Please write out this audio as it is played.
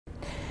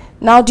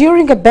Now,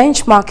 during a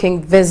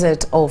benchmarking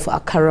visit of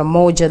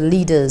Karamoja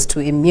leaders to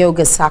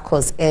Emyooga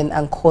Saccos in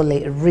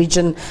Ankole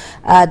region,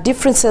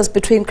 differences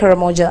between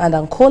Karamoja and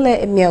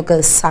Ankole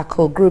Emyooga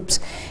Sacco groups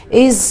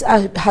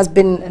has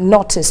been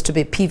noticed to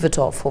be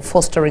pivotal for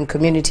fostering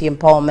community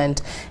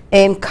empowerment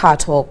in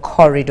cattle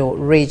corridor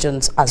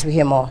regions, as we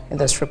hear more in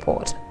this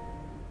report.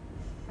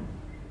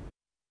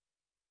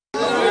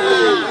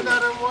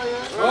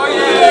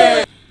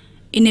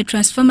 In a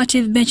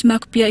transformative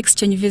benchmark peer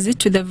exchange visit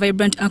to the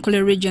vibrant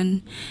Ankole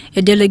region,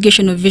 a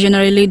delegation of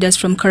visionary leaders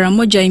from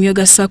Karamoja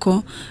Emyooga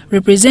Sacco,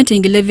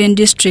 representing 11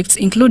 districts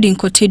including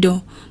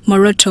Kotido,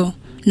 Moroto,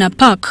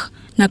 Napak,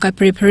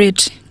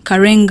 Nakapiripirit,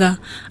 Karenga,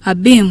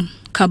 Abim,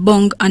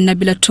 Kabong and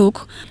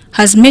Nabilatuk,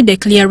 has made a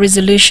clear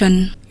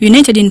resolution.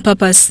 United in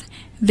purpose,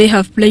 they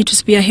have pledged to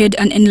spearhead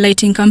an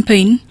enlightening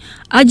campaign,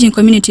 urging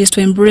communities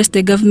to embrace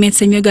the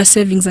government's Emyooga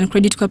savings and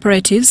credit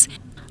cooperatives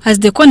as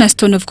the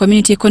cornerstone of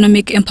community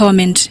economic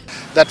empowerment.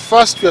 That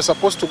first we are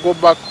supposed to go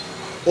back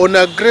on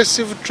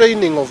aggressive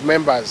training of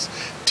members,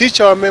 teach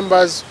our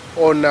members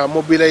on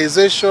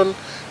mobilization,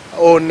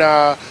 on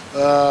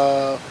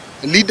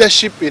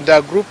leadership in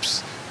their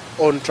groups,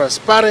 on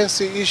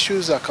transparency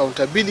issues,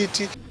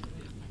 accountability.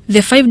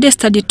 The 5-day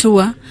study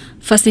tour,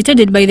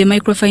 facilitated by the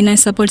Microfinance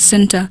Support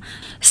Center,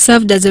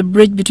 served as a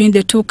bridge between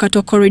the two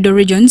cattle corridor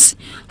regions,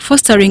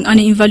 fostering an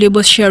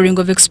invaluable sharing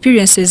of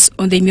experiences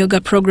on the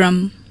Emyooga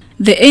program.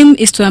 The aim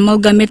is to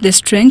amalgamate the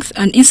strength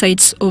and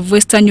insights of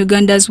Western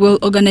Uganda's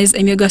well-organized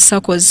Emyooga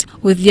Saccos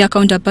with their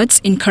counterparts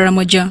in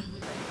Karamoja.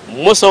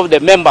 Most of the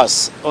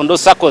members on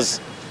those Saccos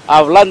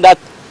have learned that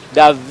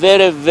they are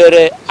very,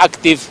 very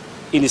active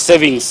in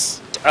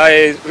savings.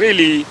 I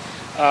really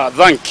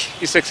thank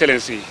His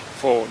Excellency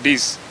for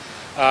this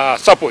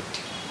support.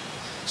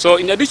 So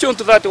in addition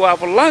to that, we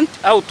have learned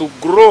how to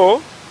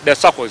grow the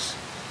Saccos.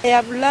 I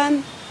have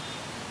learned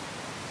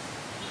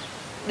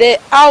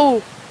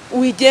how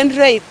we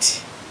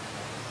generate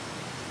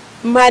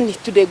money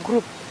to the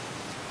group.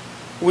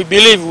 We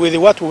believe with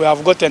what we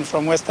have gotten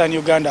from Western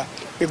Uganda,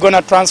 we're going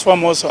to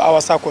transform also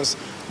our Saccos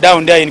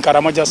down there in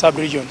Karamoja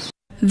sub-region.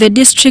 The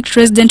District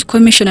Resident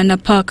Commissioner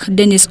Napak,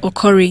 Dennis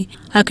Okori,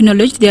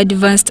 acknowledged the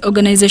advanced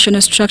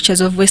organizational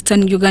structures of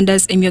Western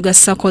Uganda's Emyooga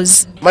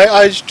Saccos. My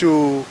urge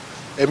to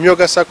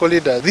Emyooga Sacco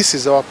leaders, this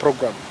is our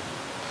program.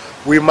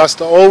 We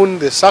must own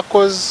the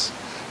Saccos.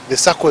 The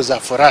Saccos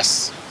are for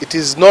us. It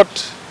is not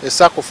a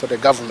Sacco for the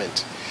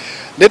government.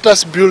 Let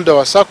us build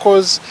our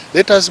Saccos,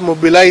 let us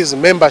mobilize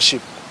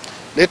membership,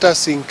 let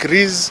us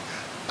increase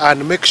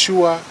and make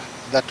sure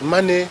that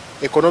money,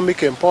 economic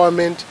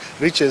empowerment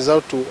reaches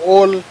out to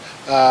all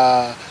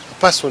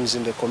persons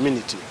in the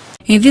community.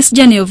 In this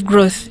journey of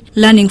growth,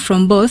 learning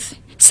from both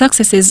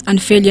successes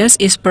and failures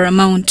is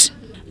paramount.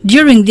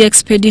 During the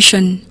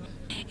expedition,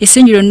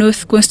 Essential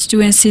North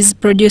constituency's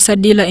producer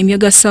dealer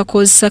Emyooga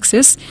Sacco's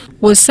success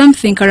was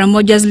something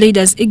Karamoja's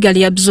leaders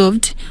eagerly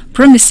absorbed,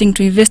 promising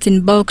to invest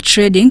in bulk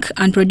trading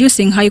and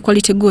producing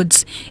high-quality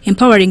goods,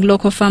 empowering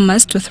local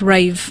farmers to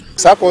thrive.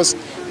 Saccos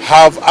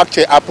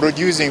are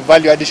producing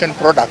value-addition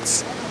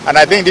products, and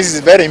I think this is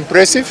very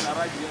impressive,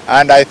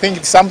 and I think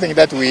it's something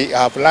that we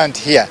have learned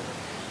here.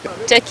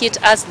 Take it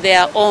as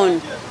their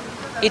own.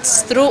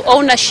 It's through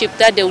ownership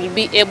that they will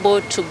be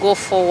able to go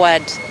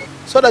forward.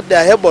 So that they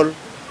are able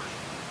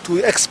to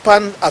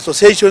expand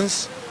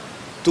associations,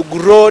 to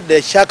grow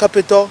the share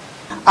capital.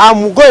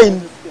 I'm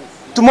going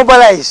to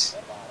mobilize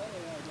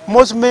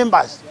most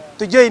members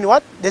to join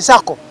what? The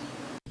Sacco.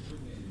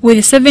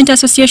 With 70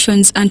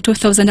 associations and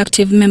 2,000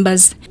 active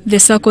members, the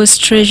Sacco's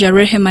treasurer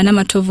Rehema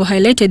Namatovu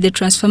highlighted the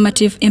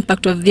transformative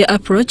impact of their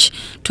approach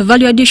to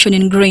value addition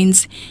in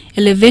grains,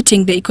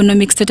 elevating the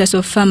economic status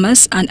of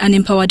farmers and an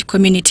empowered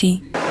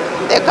community.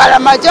 The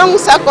Karamoja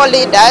Sacco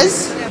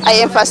leaders, I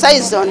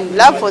emphasize on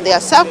love for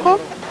their Sacco.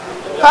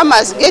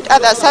 Farmers get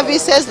other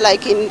services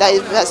like in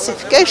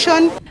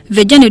diversification.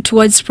 The journey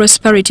towards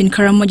prosperity in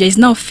Karamoja is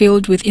now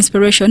filled with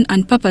inspiration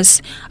and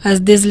purpose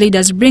as these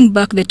leaders bring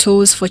back the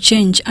tools for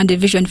change and a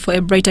vision for a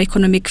brighter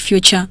economic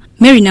future.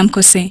 Mary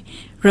Namkose,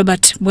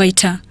 Robert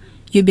Bwaita,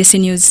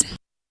 UBC News.